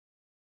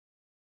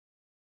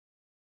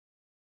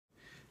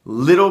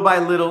Little by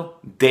little,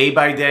 day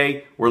by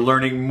day, we're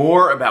learning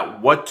more about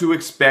what to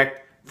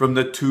expect from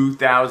the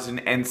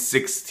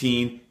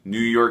 2016 New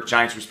York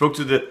Giants. We spoke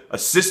to the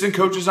assistant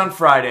coaches on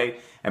Friday,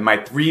 and my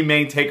three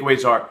main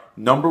takeaways are,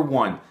 number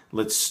one,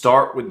 let's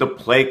start with the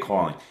play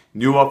calling.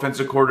 New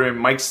offensive coordinator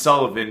Mike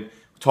Sullivan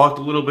talked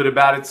a little bit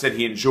about it, said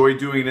he enjoyed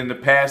doing it in the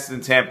past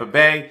in Tampa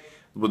Bay,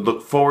 would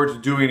look forward to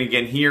doing it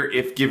again here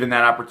if given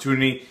that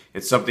opportunity.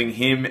 It's something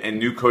him and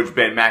new coach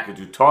Ben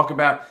McAdoo talk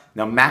about.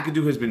 Now,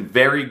 McAdoo has been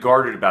very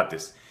guarded about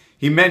this.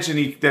 He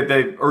mentioned that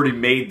they've already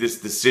made this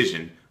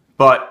decision,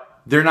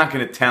 but they're not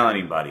going to tell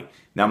anybody.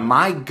 Now,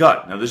 my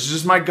gut, this is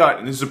just my gut,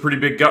 and this is a pretty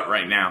big gut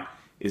right now,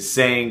 is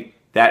saying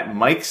that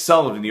Mike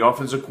Sullivan, the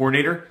offensive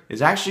coordinator,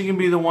 is actually going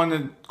to be the one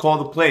to call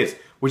the plays,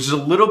 which is a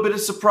little bit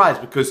of surprise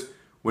because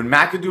when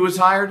McAdoo was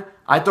hired,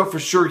 I thought for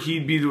sure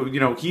he'd be,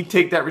 he'd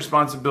take that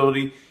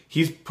responsibility.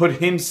 He's put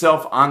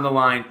himself on the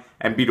line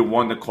and be the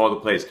one to call the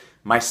plays.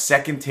 My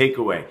second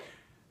takeaway,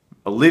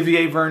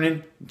 Olivier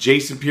Vernon,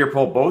 Jason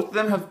Pierre-Paul, both of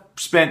them have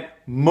spent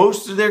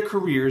most of their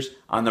careers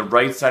on the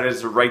right side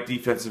as the right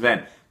defensive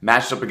end,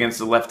 matched up against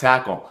the left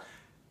tackle.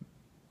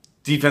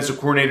 Defensive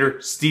coordinator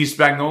Steve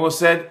Spagnuolo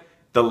said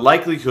the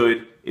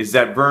likelihood is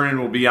that Vernon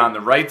will be on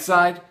the right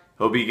side.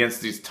 He'll be against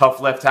these tough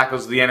left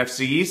tackles of the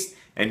NFC East,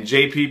 and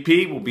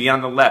JPP will be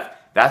on the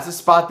left. That's the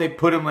spot they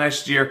put him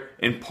last year,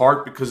 in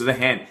part because of the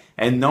hand.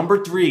 And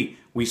number three,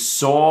 we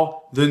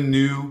saw the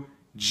new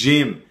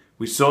gym.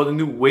 We saw the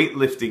new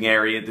weightlifting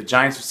area at the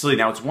Giants facility.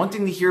 Now, it's one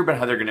thing to hear about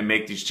how they're going to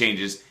make these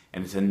changes,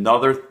 and it's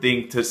another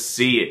thing to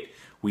see it.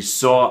 We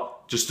saw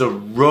just a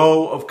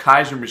row of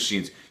Kaiser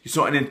machines. You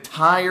saw an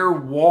entire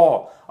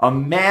wall, a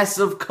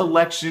massive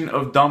collection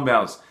of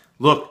dumbbells.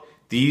 Look,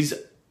 these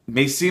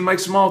may seem like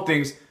small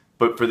things,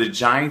 but for the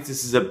Giants,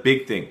 this is a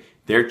big thing.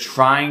 They're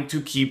trying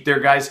to keep their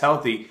guys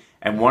healthy.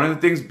 And one of the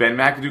things Ben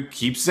McAdoo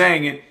keeps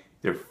saying it,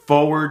 they're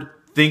forward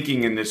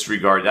thinking in this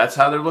regard. That's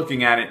how they're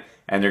looking at it.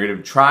 And they're going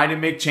to try to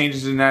make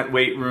changes in that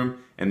weight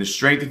room and the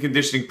strength and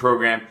conditioning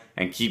program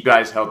and keep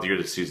guys healthier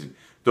this season.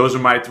 Those are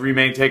my three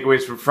main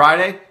takeaways from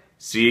Friday.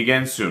 See you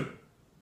again soon.